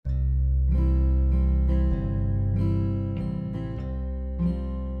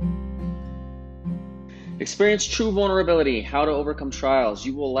Experience true vulnerability, how to overcome trials.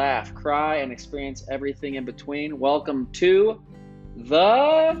 You will laugh, cry, and experience everything in between. Welcome to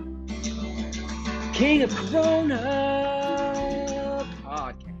the King of Corona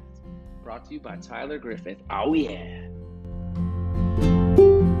podcast, brought to you by Tyler Griffith. Oh, yeah.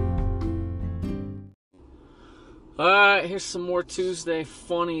 All right, here's some more Tuesday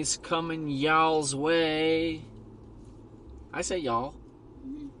funnies coming y'all's way. I say y'all.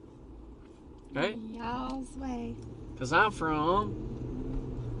 Right? Y'all's way. Because I'm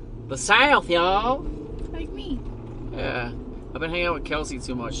from the South, y'all. Like me. Yeah. I've been hanging out with Kelsey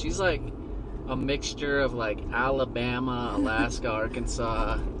too much. She's like a mixture of like Alabama, Alaska,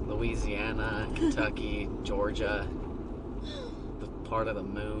 Arkansas, Louisiana, Kentucky, Georgia. The part of the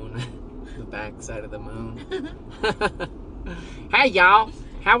moon. The backside of the moon. Hey, y'all.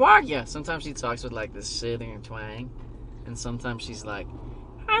 How are you? Sometimes she talks with like this southern twang. And sometimes she's like,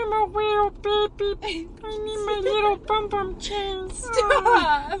 I'm a real baby. I need my little bum chance.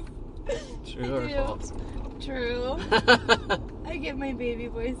 Stop. True or false? True. I get my baby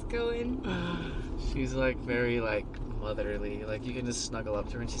voice going. She's like very like motherly. Like you can just snuggle up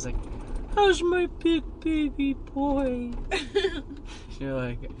to her and she's like, how's my big baby boy? You're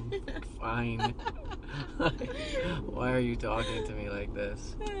like, fine. Why are you talking to me like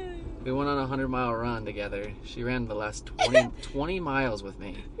this? We went on a 100-mile run together. She ran the last 20 miles with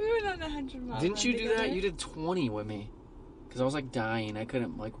me. We went on a 100-mile Didn't you do together. that? You did 20 with me. Because I was like dying. I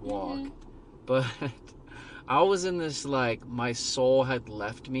couldn't like walk. Mm-hmm. But I was in this like my soul had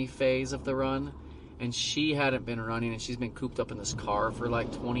left me phase of the run. And she hadn't been running and she's been cooped up in this car for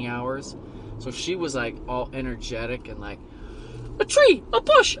like 20 hours. So she was like all energetic and like, a tree, a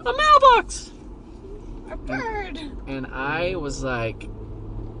bush, a mailbox. A bird. And I was like,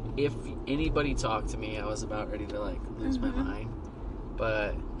 if anybody talked to me, I was about ready to like lose my mind.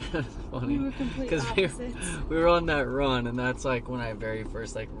 But it's funny We were complete because opposites. we were on that run, and that's like when I very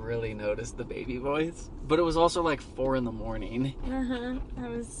first like really noticed the baby voice. But it was also like 4 a.m. I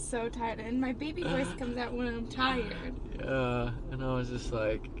was so tired, and my baby voice comes out when I'm tired. Yeah, and I was just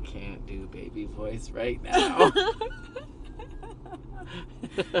like, can't do baby voice right now.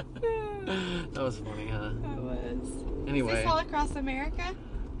 That was funny, huh? That was. Anyway. Is this all across America?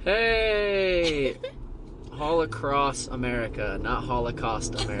 Hey! All across America, not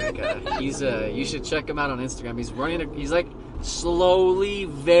Holocaust America. You should check him out on Instagram. He's like slowly,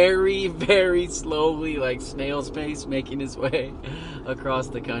 very, very slowly, like snail's pace, making his way across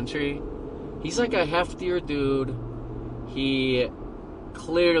the country. He's like a heftier dude. He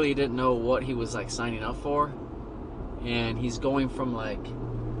clearly didn't know what he was like signing up for. And he's going from like,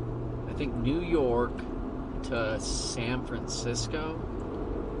 I think New York to San Francisco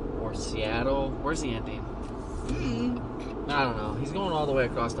or Seattle. Where's he ending? I don't know. He's going all the way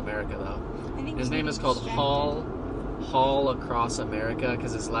across America though. I think His name is called Hall Across America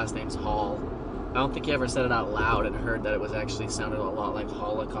because his last name's Hall. I don't think he ever said it out loud and heard that it was actually sounded a lot like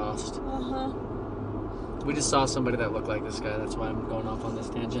Holocaust. We just saw somebody that looked like this guy. That's why I'm going off on this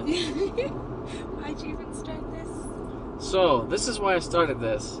tangent. Why'd you even start this? So, this is why I started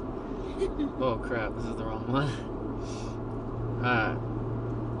this. Oh crap, this is the wrong one. Alright.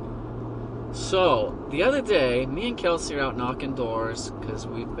 So, the other day, me and Kelsey are out knocking doors because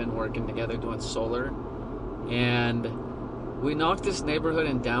we've been working together doing solar. And we knocked this neighborhood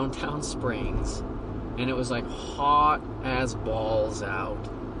in downtown Springs. And it was like hot as balls out.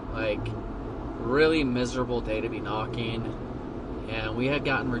 Like, really miserable day to be knocking. And we had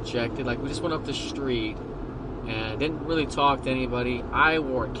gotten rejected. Like, we just went up the street and didn't really talk to anybody. I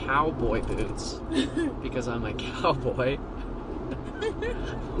wore cowboy boots because I'm a cowboy.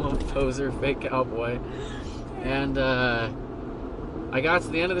 Little poser, fake cowboy. And I got to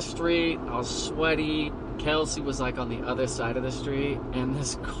the end of the street. I was sweaty. Kelsey was like on the other side of the street. And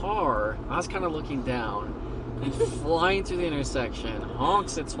this car, I was kind of looking down, and flying through the intersection,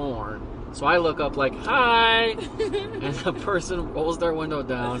 honks its horn. So I look up like, hi! And the person rolls their window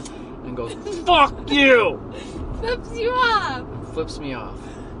down and goes, fuck you! Flips you off. Flips me off.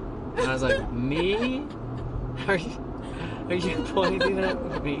 And I was like, me? Are you pointing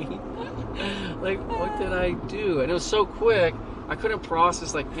at me? Like, what did I do? And it was so quick, I couldn't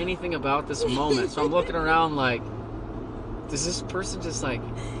process like anything about this moment. So I'm looking around like, does this person just like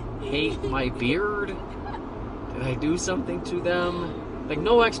hate my beard? Did I do something to them? Like,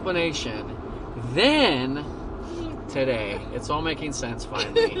 no explanation. Then, today, it's all making sense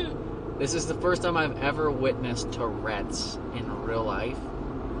finally. This is the first time I've ever witnessed Tourette's in real life.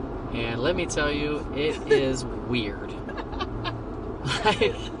 And let me tell you, it is weird.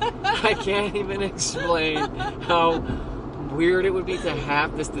 I can't even explain how weird it would be to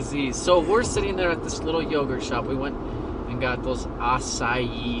have this disease. So we're sitting there at this little yogurt shop. We went and got those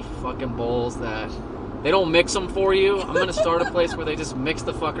acai fucking bowls that they don't mix them for you. I'm gonna start a place where they just mix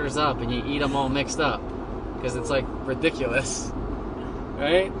the fuckers up and you eat them all mixed up because it's like ridiculous,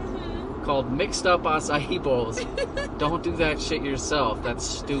 right? Called mixed up acai bowls. Don't do that shit yourself. That's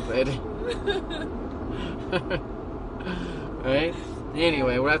stupid. Right?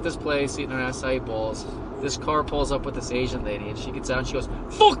 Anyway, we're at this place eating our acai bowls. This car pulls up with this Asian lady, and she gets out and she goes,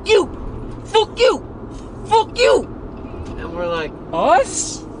 "Fuck you! Fuck you! Fuck you!" And we're like,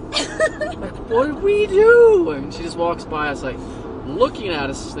 "Us? Like, what did we do?" And she just walks by us, like, looking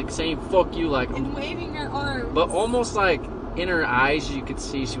at us, like, saying, "Fuck you," like, And waving her arms. but almost like in her eyes, you could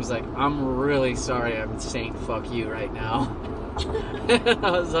see she was like, "I'm really sorry I'm saying fuck you right now." And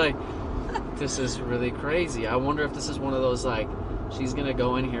I was like, this is really crazy. I wonder if this is one of those, like, she's gonna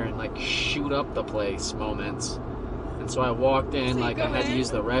go in here and, like, shoot up the place moments. And so I walked in, like, I had to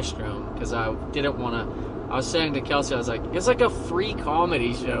use the restroom because I didn't want to. I was saying to Kelsey, I was like, it's like a free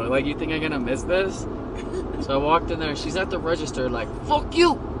comedy show. Like, you think I'm gonna miss this? So I walked in there, she's at the register, like, "Fuck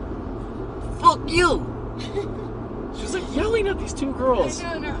you! Fuck you!" She was, like, yelling at these two girls. I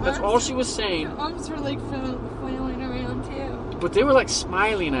know, and her That's arms, all she was saying. Her arms were like flailing around too. But they were, like,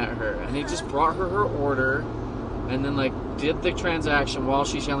 smiling at her. And they just brought her order. And then, like, did the transaction while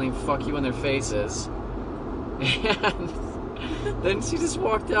she's yelling "fuck you" in their faces. And then she just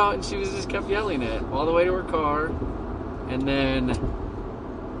walked out and she was just kept yelling it all the way to her car. And then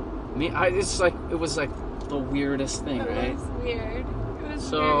it was like the weirdest thing, right? It was weird. It was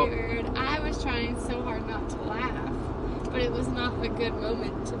So- very weird. I was trying so hard not to laugh, but it was not a good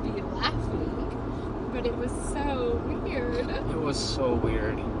moment to be laughing. But it was so weird. It was so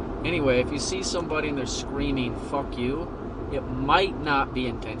weird. Anyway, if you see somebody and they're screaming "fuck you," it might not be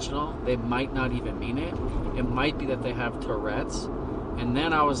intentional. They might not even mean it. It might be that they have Tourette's. And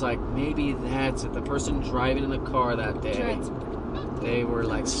then I was like, maybe that's it. The person driving in the car that day, Tourette's. they were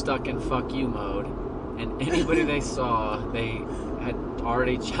like stuck in "fuck you" mode. And anybody they saw, they had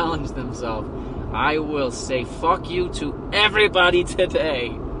already challenged themselves. I will say "fuck you" to everybody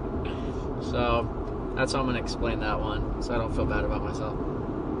today. So that's how I'm going to explain that one, so I don't feel bad about myself.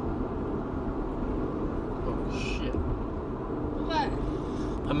 Oh, shit. What?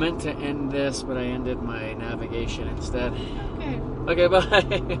 I meant to end this, but I ended my navigation instead. Okay. Okay,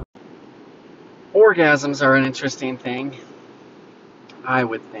 bye. Orgasms are an interesting thing, I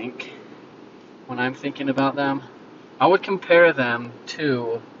would think. When I'm thinking about them, I would compare them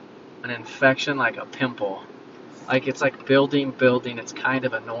to an infection like a pimple. Like, it's like building, it's kind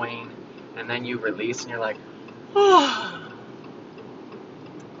of annoying, and then you release and you're like, oh.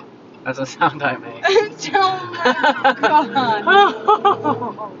 That's a sound I make. Oh my god.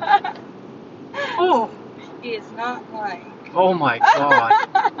 Oh. It's not like. Oh my god.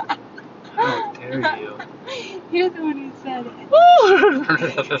 How dare you? You're the one who said it.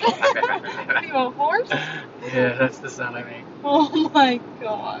 You a horse? Yeah, that's the sound I make. Oh my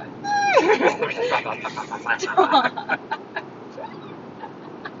god.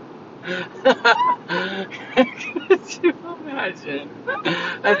 Could you imagine?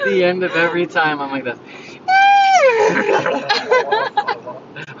 At the end of every time, I'm like this.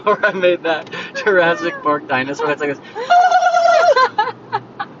 Or I made that Jurassic Park dinosaur. It's like this.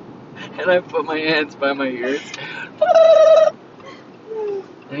 And I put my hands by my ears.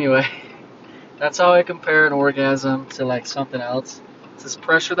 Anyway, that's how I compare an orgasm to like something else. It's this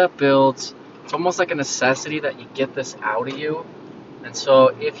pressure that builds. It's almost like a necessity that you get this out of you. And so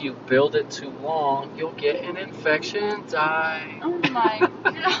if you build it too long, you'll get an infection, die. Oh my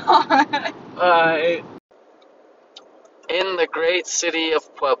god. Bye. In the great city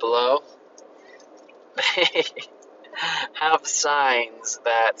of Pueblo, they have signs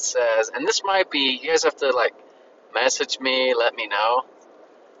that says, and this might be, you guys have to like message me, let me know,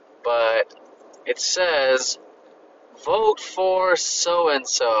 but it says, vote for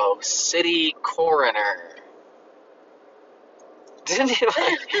so-and-so, city coroner. Didn't you,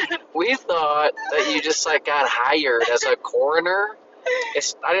 we thought that you just like got hired as a coroner.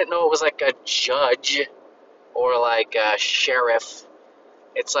 I didn't know it was like a judge or like a sheriff.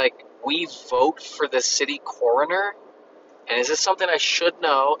 It's like, we vote for the city coroner? And is this something I should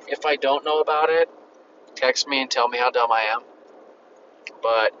know? If I don't know about it, text me and tell me how dumb I am.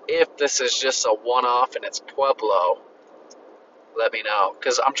 But if this is just a one-off and it's Pueblo, let me know.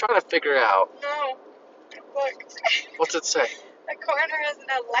 Because I'm trying to figure out. No. Look. What's it say? A coroner is an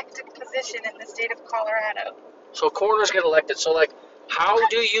elected position in the state of Colorado. So coroners get elected. So, like, how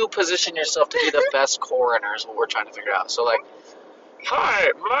do you position yourself to be the best coroner is what we're trying to figure out. So, like,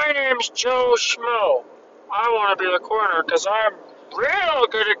 hi, my name's Joe Schmo. I want to be the coroner because I'm real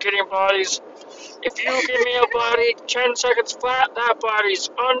good at getting bodies. If you give me a body 10 seconds flat, that body's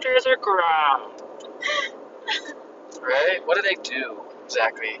under the ground. Right? What do they do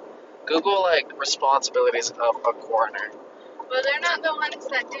exactly? Google like responsibilities of a coroner. Well, they're not the ones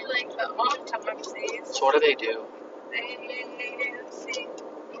that do like the autopsies. So what do they do? They see.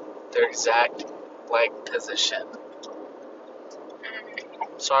 Their exact like position.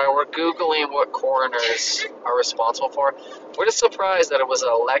 Sorry, we're Googling what coroners are responsible for. We're just surprised that it was an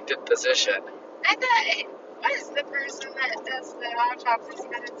elected position. I thought it was the person that does the autopsies,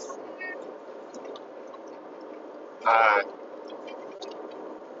 but it's.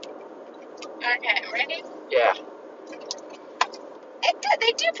 Okay, ready? Yeah.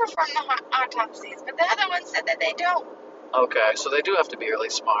 They do perform the autopsies, but the other one said that they don't. Okay, so they do have to be really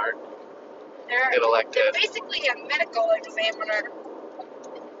smart. They're Get elected. basically a medical examiner.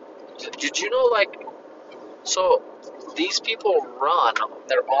 Did you know, like, so these people run,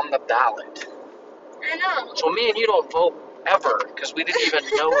 they're on the ballot. I know. So me and you don't vote ever, because we didn't even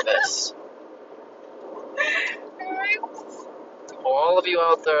know this. Well, all of you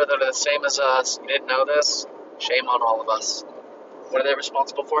out there that are the same as us, you didn't know this, shame on all of us. What are they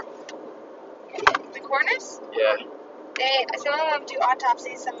responsible for? The coroners? Yeah. Some of them do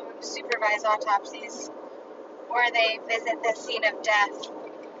autopsies, some of them supervise autopsies, or they visit the scene of death,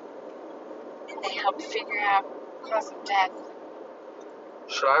 and they help figure out cause of death.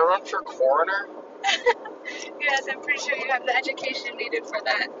 Should I run for coroner? Yes, I'm pretty sure you have the education needed for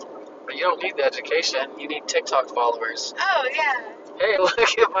that. But you don't need the education, you need TikTok followers. Oh, yeah. Hey, look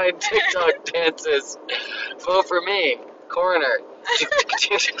at my TikTok dances. Vote for me, coroner.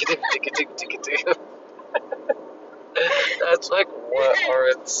 That's like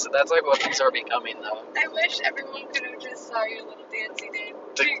what these are becoming though. I wish everyone could have just saw your little dancey dance.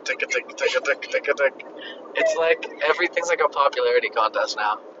 Tick, tick, tick, tick, tick, tick, tick, tick. It's like everything's like a popularity contest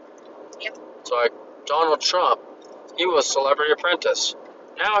now. Yep. It's like Donald Trump, he was Celebrity Apprentice.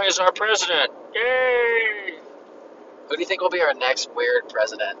 Now he's our president. Yay! Who do you think will be our next weird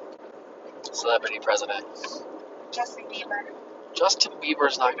president? Celebrity president. Justin Bieber. Justin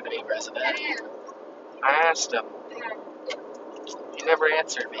Bieber's not going to be president. Yeah. I asked him. He never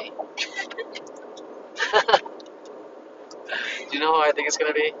answered me. Do you know who I think it's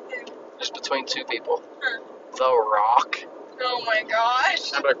going to be? Just between two people. Huh. The Rock. Oh my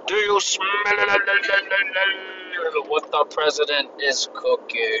gosh. I'm like, do you smell what the president is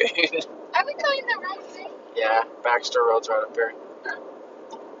cooking? Are we going the wrong way? Yeah, Baxter Road's right up here.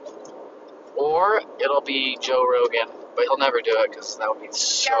 Or it'll be Joe Rogan, but he'll never do it because that would be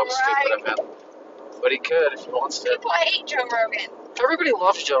so stupid of him. But he could if he wants to. People hate Joe Rogan. Everybody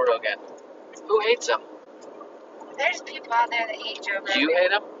loves Joe Rogan. Who hates him? There's people out there that hate Joe Rogan. Do you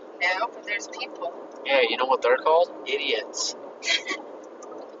hate him? No, but there's people. Yeah, you know what they're called? Idiots.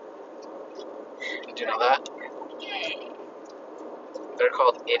 Did you know that? Yay. They're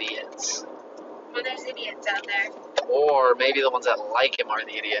called idiots. Well, there's idiots out there. Or maybe the ones that like him are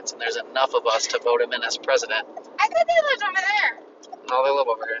the idiots, and there's enough of us to vote him in as president. I thought they lived over there. No, they live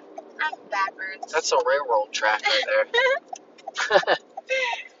over here. I'm backwards. That's a railroad track right there.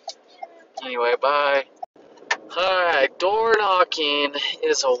 Anyway, bye. Hi, door knocking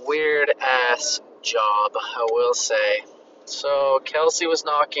is a weird ass job, I will say. So Kelsey was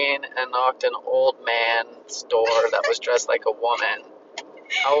knocking and knocked an old man's door that was dressed like a woman.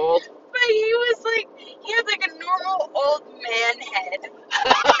 How old? But he had like a normal old man head.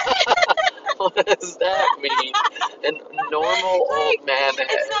 What does that mean? A normal old man head.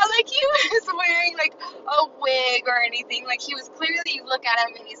 It's not like he was wearing like a wig or anything. Like he was clearly, you look at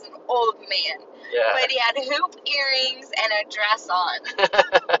him and he's an old man. Yeah. But he had hoop earrings and a dress on.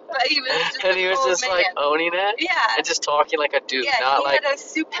 But he was just and he was just man. like owning it? Yeah. And just talking like a dude, Yeah, not he like, had a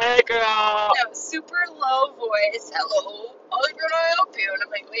super, hey girl! no, super low voice. Hello, how can I help you? And I'm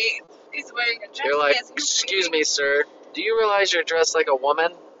like, wait, he's wearing a dress. You're like, He has hoop excuse earrings. me, sir. Do you realize you're dressed like a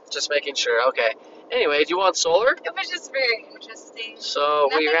woman? Just making sure. Okay. Anyway, do you want solar? It was just very interesting. So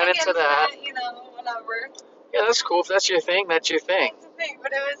we Nothing ran into against that. You know, whatever. Yeah, that's cool. If that's your thing, that's your thing. That's the thing,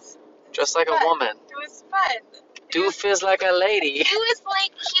 but it was Dressed like fun. a woman. It was fun. Do feels like a lady. He was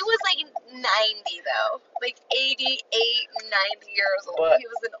like 90 though. Like 88, 90 years old. But- He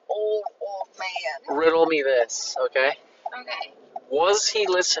was an old man. Riddle me this, okay? Okay. Was he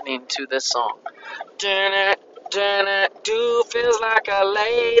listening to this song? Dun it, do feels like a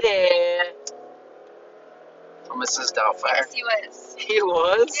lady. From Mrs. Doubtfire. Yes, he was. He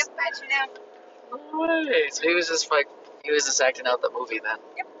was? Yep, bet you know. No way. So he was just acting out the movie then.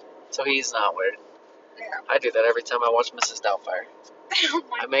 Yep. So he's not weird. No. I do that every time I watch Mrs. Doubtfire. Oh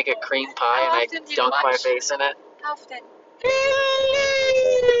my I make a God. cream pie How and often do I you dunk my watch? face in it. How often?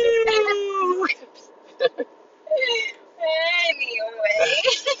 Anyway.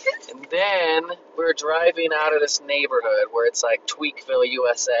 And then we're driving out of this neighborhood where it's like Tweakville,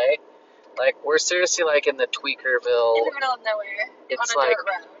 USA. Like, we're seriously like in the Tweakerville. In the middle of nowhere. It's on a like dirt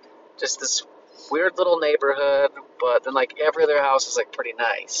road. just this weird little neighborhood, but then like every other house is like pretty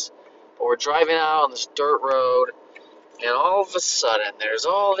nice. But we're driving out on this dirt road, and all of a sudden there's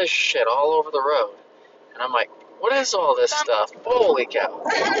all this shit all over the road. And I'm like, what is all this stuff? Holy cow.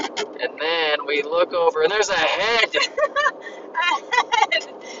 And then we look over, and there's a head. A head.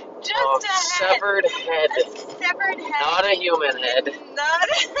 Just a head. Severed head. A severed head. Not a human head. Not.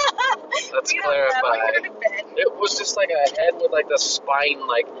 Let's We don't know clarify. what it could have been. It was just like a head with like the spine,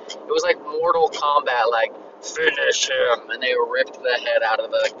 like, it was like Mortal Kombat, like, finish him. And they ripped the head out of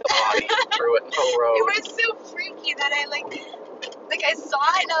the body and threw it in the road. It was so freaky that I I saw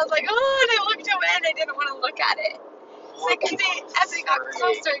it and I was like, oh, and I looked away and I didn't want to look at it. So as I got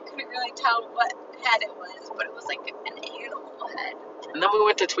closer, I couldn't really tell what head it was, but it was like an animal head. And then we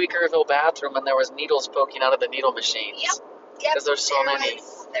went to Tweakerville bathroom, and there was needles poking out of the needle machines. Yep. Because there's so many.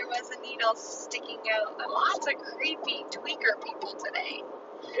 There was a needle sticking out. Lots of creepy tweaker people today.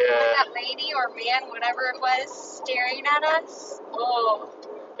 Yeah. That lady or man, whatever it was, staring at us. Oh.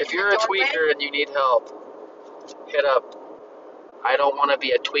 If you're a tweaker and you need help, hit up I don't want to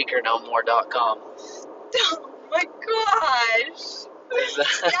be a tweaker no more.com. Oh my gosh.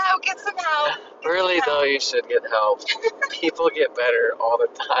 Yeah, get some help. Really, though, you should get help. People get better all the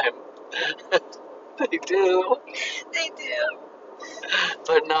time. They do. They do.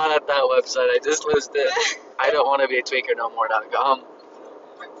 But not at that website. I just listed I don't want to be a tweaker no more.com.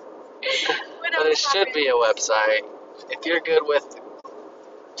 But it should be a website. If you're good with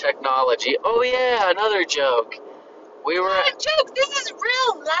technology. Oh, yeah, another joke. We were not a joke. This is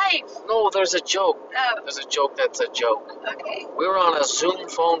real life. No, there's a joke. Oh. There's a joke that's a joke. Okay. We were on a Zoom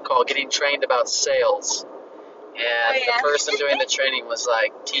phone call getting trained about sales. And the person doing the training was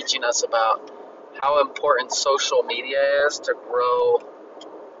like teaching us about how important social media is to grow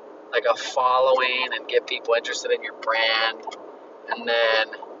like a following and get people interested in your brand. And then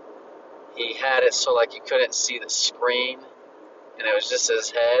he had it so like you couldn't see the screen and it was just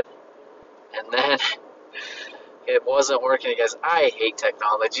his head. And then it wasn't working. He goes, I hate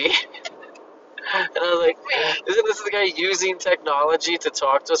technology. And I was like, isn't this the guy using technology to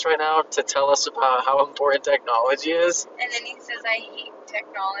talk to us right now to tell us about how important technology is? And then he says, I hate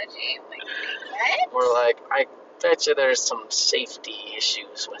technology. I'm like, what? We're like, I bet you there's some safety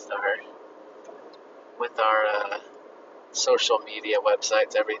issues with our social media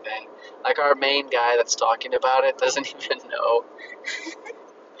websites, everything. Like our main guy that's talking about it doesn't even know.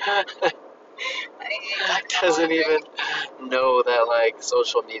 Doesn't even know that like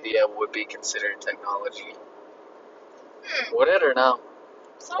social media would be considered technology. Would it or no?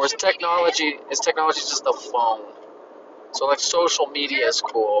 Or is technology just a phone? So like social media is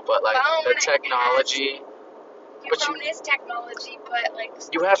cool, but like the technology. Your phone is technology, but like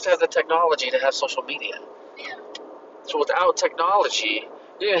you have to have the technology to have social media. Yeah. So without technology,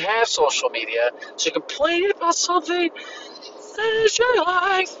 you didn't have social media, so you complain about something that is your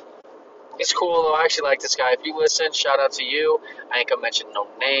life. It's cool though. I actually like this guy. If you listen, shout out to you. I ain't gonna mention no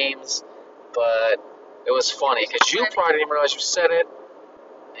names, but it was funny because you probably didn't realize you said it,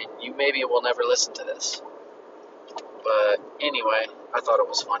 and you maybe will never listen to this. But anyway, I thought it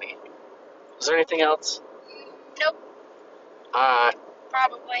was funny. Was there anything else? Nope.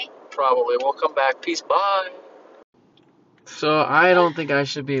 Probably. We'll come back. Peace. Bye. So I don't think I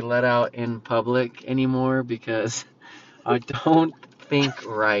should be let out in public anymore because I don't think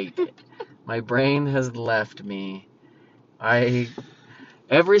right. My brain has left me.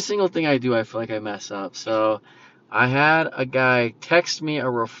 Every single thing I do, I feel like I mess up. So I had a guy text me a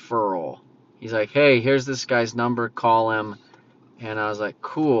referral. He's like, hey, here's this guy's number, call him. And I was like,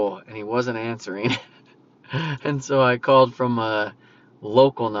 cool. And he wasn't answering. And so I called from a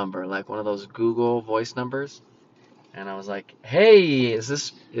local number, like one of those Google voice numbers. And I was like, hey, do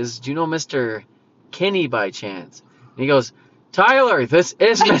you know Mr. Kenny by chance? And he goes, Tyler, this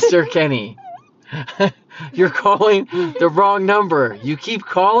is Mr. Kenny. You're calling the wrong number. You keep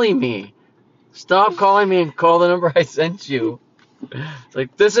calling me. Stop calling me and call the number I sent you. It's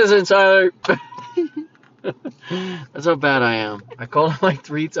like, this isn't Tyler. That's how bad I am. I called him like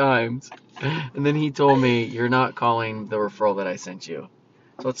 3 times. And then he told me, you're not calling the referral that I sent you.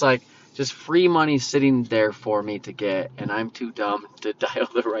 So it's like just free money sitting there for me to get, and I'm too dumb to dial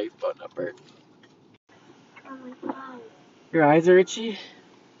the right phone number. Oh my God. Your eyes are itchy?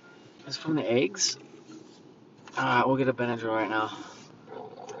 It's from the eggs? Alright, we'll get a Benadryl right now. Do you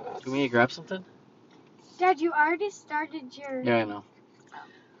want me to grab something? Dad, you already started your... Yeah, I know.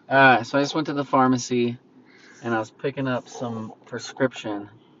 Alright, so I just went to the pharmacy and I was picking up some prescription.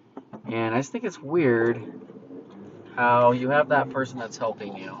 And I just think it's weird how you have that person that's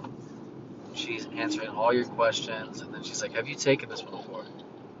helping you. She's answering all your questions, and then she's like, have you taken this one before?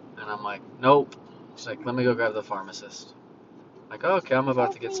 And I'm like, nope. She's like, let me go grab the pharmacist. I'm like, oh, okay, I'm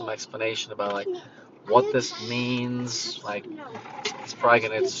about to get some explanation about like what this means. Like, it's probably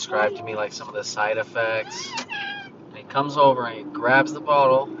going to describe to me like some of the side effects. And he comes over and he grabs the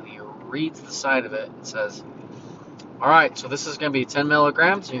bottle and he reads the side of it and says, alright, so this is going to be 10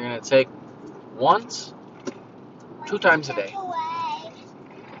 milligrams, and you're going to take once, 2 times a day.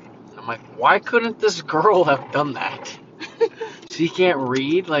 I'm like, why couldn't this girl have done that? She can't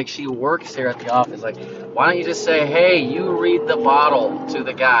read, like she works here at the office. Like, why don't you just say, hey, you read the bottle to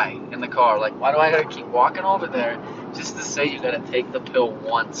the guy in the car? Like, why do I gotta keep walking over there just to say you gotta take the pill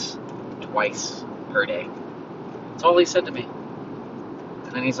once, twice per day? That's all he said to me.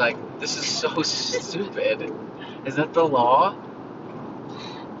 And then he's like, this is so stupid. Is that the law?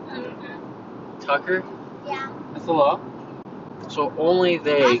 I don't know. Tucker? Yeah. That's the law? So only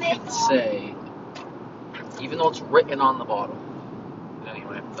they can say, even though it's written on the bottle.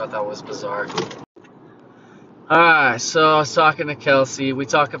 Anyway, I thought that was bizarre. Alright, so I was talking to Kelsey. We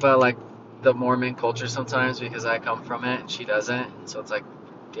talk about like the Mormon culture sometimes because I come from it and she doesn't. So it's like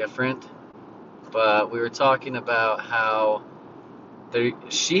different. But we were talking about how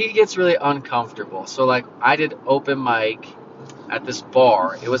she gets really uncomfortable. So like I did open mic at this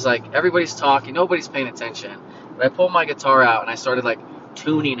bar. It was like everybody's talking, nobody's paying attention. But I pulled my guitar out and I started like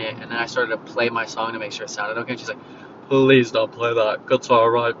tuning it, and then I started to play my song to make sure it sounded okay. And she's like, please don't play that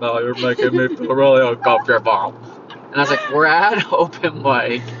guitar right now. You're making me feel really uncomfortable. And I was like, we're at open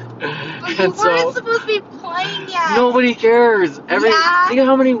mic. But you weren't supposed to be playing yet. Nobody cares. Yeah. Think of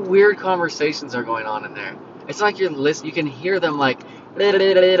how many weird conversations are going on in there. It's like you're listening. You can hear them like, but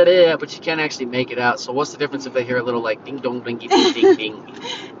you can't actually make it out. So what's the difference if they hear a little like ding dong dingy ding ding ding?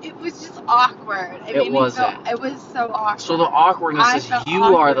 It was just awkward. It wasn't. It was so awkward. So the awkwardness is you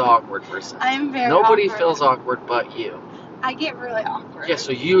are the awkward person. I'm very Nobody awkward. feels awkward but you. I get really awkward. Yeah,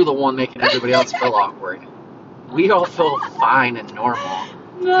 so you're the one making everybody else feel awkward. We all feel fine and normal.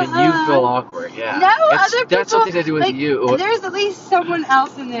 And you feel awkward, yeah. No, other people. That's something to do with like, you. There's at least someone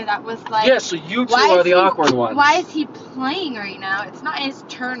else in there that was like, yeah, so you two are the awkward ones. Why is he playing right now? It's not his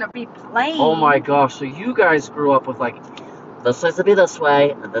turn to be playing. Oh my gosh, so you guys grew up with like, this needs to be this way,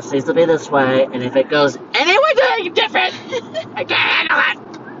 and this needs to be this way, and if it goes anywhere different, I can't handle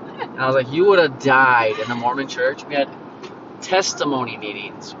it. And I was like, you would have died in the Mormon church. We had testimony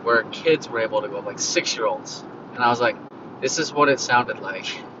meetings where kids were able to go, like 6-year-olds. And I was like, this is what it sounded like.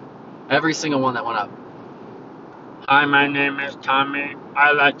 Every single one that went up. Hi, my name is Tommy.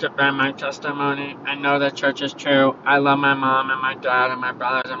 I like to bear my testimony. I know that church is true. I love my mom and my dad and my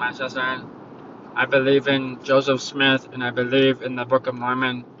brothers and my sisters. I believe in Joseph Smith, and I believe in the Book of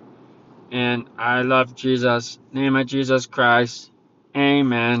Mormon. And I love Jesus. Name of Jesus Christ.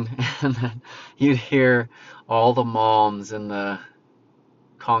 Amen. And then you'd hear all the moms in the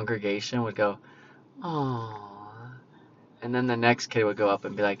congregation would go, "Aww." And then the next kid would go up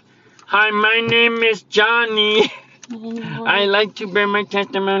and be like, "Hi, my name is Johnny. I like to bear my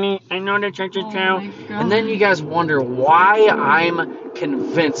testimony. I know the church is true." And then you guys wonder why I'm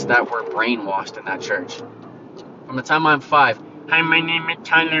convinced that we're brainwashed in that church. From the time I'm 5. Hi, my name is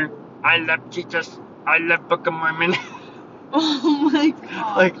Tyler. I love Jesus. I love Book of Mormon. Oh my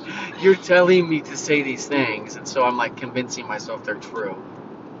god. Like, you're telling me to say these things, and so I'm like convincing myself they're true.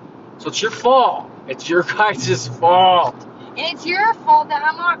 So it's your fault. It's your guys' fault. And it's your fault that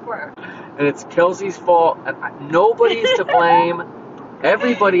I'm awkward. And it's Kelsey's fault. And nobody's to blame.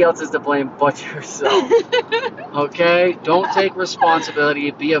 Everybody else is to blame but yourself. Okay? Don't take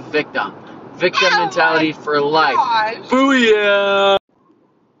responsibility. Be a victim. Victim mentality for life. Gosh. Booyah!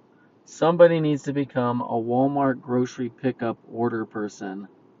 Somebody needs to become a Walmart grocery pickup order person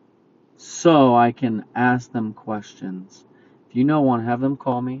so I can ask them questions. If you know one, have them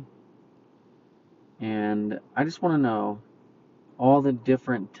call me. And I just want to know all the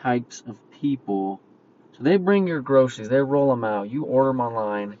different types of people. So they bring your groceries, they roll them out, you order them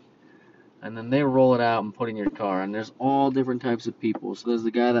online, and then they roll it out and put it in your car. And there's all different types of people. So there's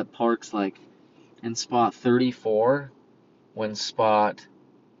the guy that parks like in spot 34 when spot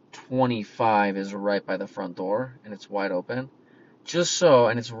 25 is right by the front door and it's wide open. Just so,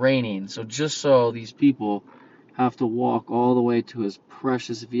 and it's raining, so just so these people have to walk all the way to his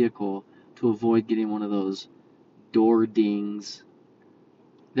precious vehicle to avoid getting one of those door dings.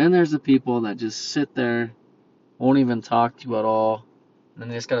 Then there's the people that just sit there won't even talk to you at all. And then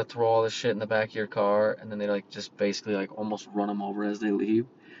they just gotta throw all this shit in the back of your car, and then they like just basically like almost run them over as they leave.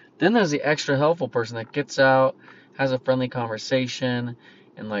 Then there's the extra helpful person that gets out, has a friendly conversation,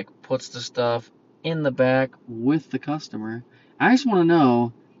 and like puts the stuff in the back with the customer. I just want to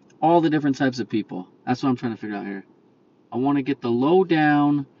know all the different types of people. That's what I'm trying to figure out here. I want to get the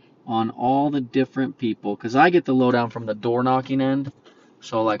lowdown on all the different people, because I get the lowdown from the door knocking end.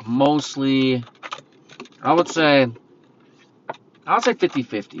 So like mostly, I would say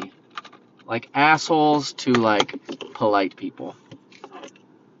 50-50. Like assholes to like polite people.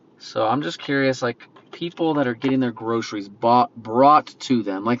 So I'm just curious, like people that are getting their groceries brought to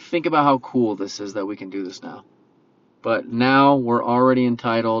them. Like think about how cool this is that we can do this now. But now we're already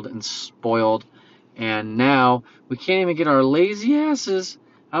entitled and spoiled, and now we can't even get our lazy asses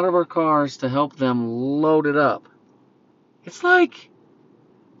out of our cars to help them load it up. It's like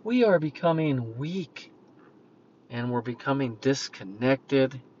we are becoming weak and we're becoming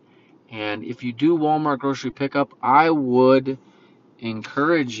disconnected. And if you do Walmart grocery pickup, I would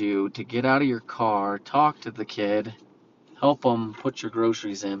encourage you to get out of your car, talk to the kid, help them put your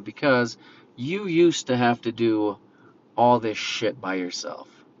groceries in, because you used to have to do all this shit by yourself.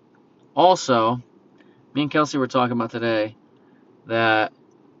 Also, me and Kelsey were talking about today that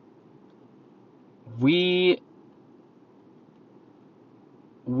what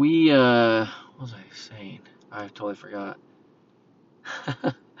was I saying? I totally forgot.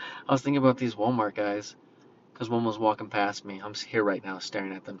 I was thinking about these Walmart guys, because one was walking past me. I'm here right now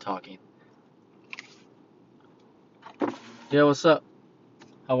staring at them talking. Yeah, what's up?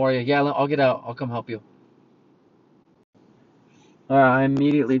 How are you? Yeah, I'll get out. I'll come help you. I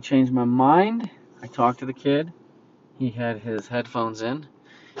immediately changed my mind. I talked to the kid. He had his headphones in.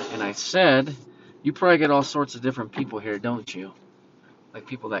 And I said, you probably get all sorts of different people here, don't you? Like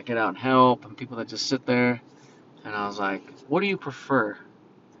people that get out and help and people that just sit there. And I was like, what do you prefer?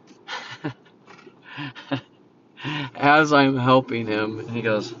 As I'm helping him, and he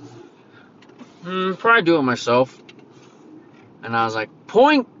goes, probably do it myself. And I was like,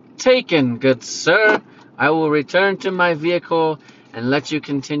 point taken, good sir. I will return to my vehicle and let you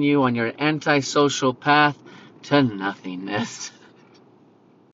continue on your antisocial path to nothingness.